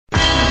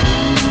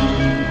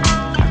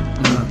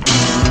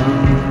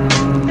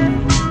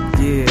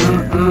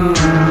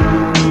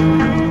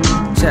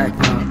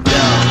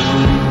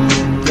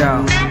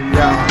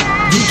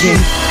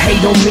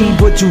on me,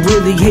 but you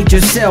really hate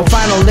yourself.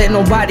 I don't let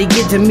nobody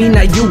get to me,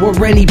 not you or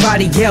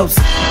anybody else.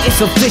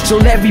 It's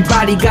official,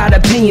 everybody got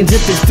opinions.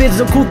 If it's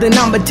physical, then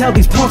I'ma tell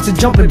these punks to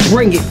jump and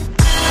bring it.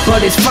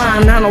 But it's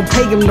fine, I don't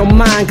pay them no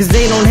mind, cause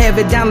they don't have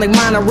it down like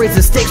mine. I raise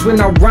the stakes when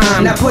I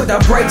rhyme. Now put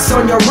the brakes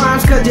on your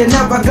rhymes, cause you're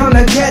never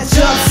gonna catch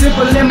up.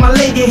 Simple in my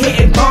lady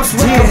hitting bumps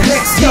with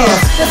complex stuff.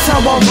 That's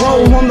how I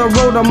roll on the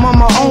road, I'm on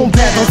my own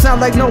path. Don't sound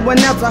like no one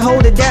else, I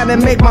hold it down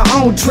and make my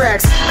own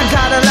tracks. I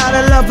got a lot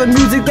of love for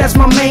music, that's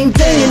my main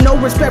thing. And no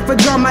respect for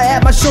drama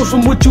at my shows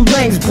from what you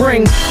lames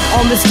bring.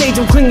 On the stage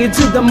I'm clinging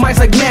to the mics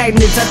like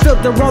magnets. I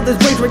filter all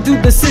this rage right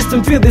through the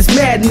system, feel this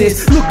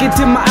madness. Look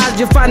into my eyes,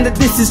 you'll find that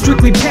this is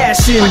strictly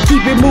passion. I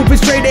keep it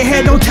moving straight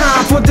ahead, no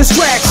time for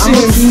distraction.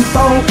 I'ma keep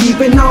on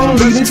keeping on,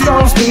 leading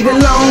strong, speed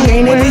along.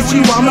 Ain't an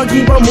issue, I'ma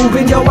keep on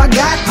moving, yo, I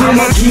got this.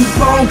 I'ma keep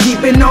on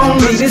keeping on,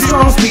 leading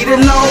strong, speed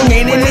along.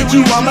 Ain't an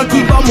issue, I'ma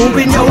keep on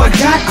moving, yo, I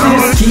got this.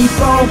 I'ma keep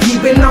on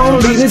keeping on,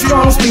 leading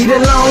strong, speed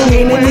along.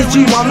 Ain't an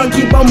issue, I'ma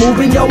keep on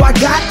moving, yo, I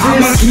got this.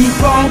 I'ma keep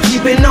on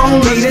keeping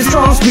on, leading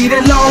strong, speed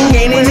along.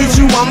 Ain't an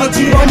issue, I'ma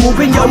keep on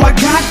moving, yo, I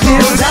got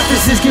this.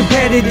 This is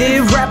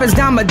competitive, rappers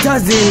dime a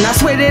dozen. I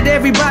swear that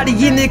everybody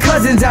and their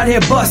cousins out here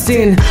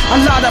busting. A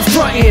lot of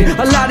frontin',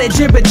 a lot of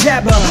jibber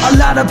jabber. A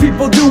lot of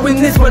people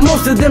doing this, but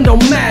most of them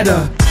don't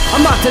matter.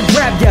 I'm out to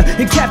grab ya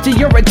and capture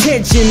your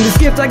attention. This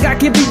gift I got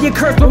can be a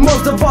curse, but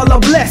most of all a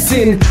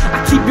blessing.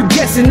 I keep you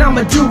guessing,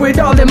 I'ma do it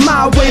all in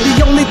my way.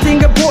 The only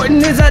thing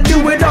important is I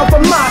do it all for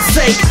my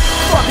sake.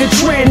 Fuck a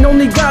trend,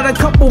 only got a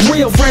couple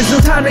real friends. No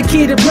time to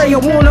kid to play, I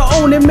wanna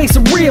own and make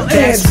some real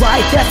ends. That's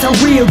right, that's a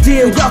real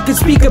deal. Y'all can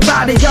speak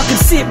about it, y'all can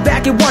sit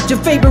back and watch your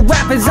favorite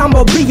rappers.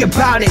 I'ma be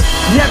about it,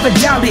 never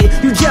doubt it.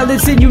 You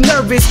jealous and you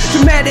nervous,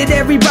 you mad at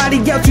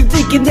everybody else. You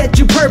thinking that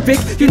you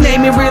perfect, your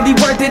name ain't really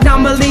worth it.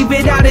 I'ma leave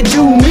it out and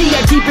do me.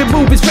 I keep it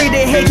moving straight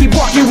ahead, keep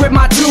walking with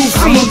my 2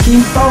 feet. I'ma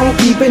keep on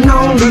keeping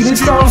on, leading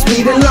strong,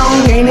 speed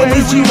along. Ain't an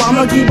issue,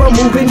 I'ma keep on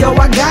moving, yo,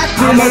 I got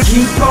this. I'ma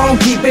keep on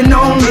keeping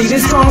on, leading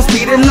strong,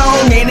 speed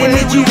along. Ain't an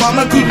issue,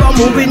 I'ma keep on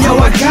moving, yo,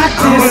 I got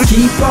this. I'ma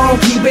keep on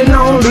keeping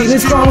on, leading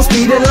strong,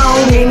 speed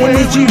along. Ain't an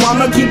issue,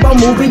 I'ma keep on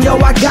moving, yo,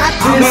 I got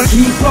this. I'ma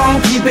keep on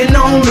keeping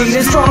on,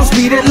 leading strong,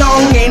 speed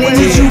along. Ain't an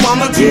issue,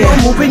 I'ma keep on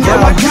moving, yo,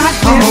 I got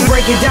this. I'ma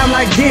break it down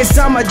like this,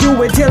 I'ma do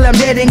it till I'm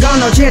dead and gone.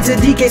 No chance of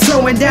Dkay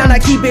slowing down, I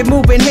keep it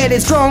moving,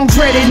 headed strong,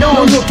 treading on.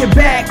 No looking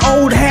back,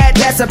 old hat,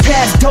 that's a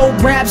past. Dope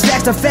raps,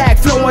 that's a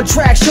fact, flow on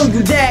track, show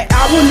you that.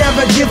 I will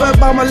never give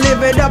up, I'ma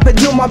live it up and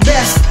do my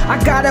best.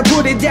 I gotta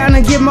put it down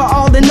and give my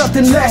all and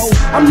nothing less.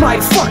 I'm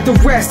like, fuck the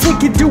rest, they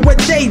can do what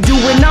they do,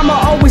 and I'ma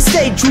always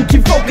stay true,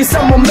 keep focused,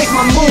 I'ma make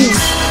my moves.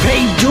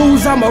 Pay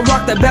dues, I'ma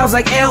rock the bells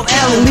like LL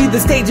and leave the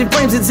stage in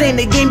flames. It's ain't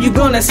the game, you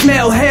gonna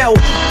smell hell.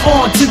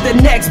 On to the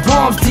next,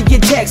 bombs to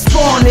your text,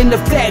 spawn in the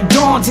fat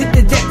dawns, hit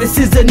the deck, this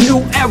is a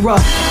new era.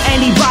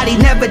 Anybody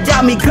never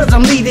doubt me cause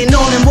I'm leading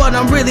on, and what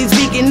I'm really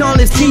speaking on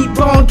is keep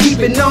on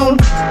keeping on.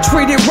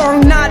 Treat it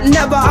wrong, not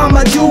never,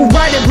 I'ma do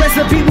right and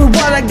recipe with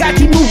what I got,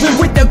 keep moving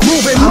with the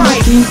groove and mic.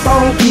 I'ma keep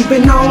on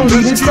keeping on,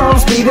 leading strong,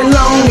 speed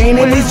along. Ain't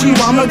an issue,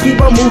 I'ma keep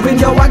on moving,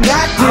 yo, I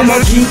got this. I'ma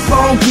keep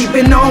on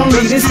keeping on,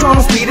 leading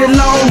strong, speed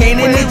along.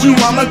 Ain't an issue,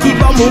 I'ma keep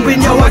on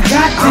moving, yo, I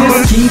got this.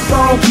 I'ma keep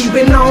on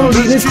keeping on,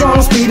 leading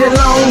strong, speed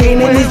along.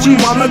 Ain't an issue,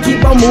 I'ma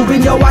keep on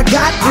moving, yo, I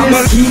got this.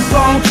 I'ma keep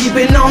on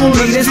keeping on,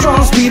 leading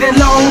strong, speed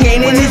along.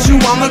 Ain't an issue,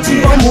 I'ma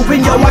keep on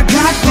moving, yo, I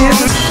got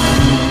this.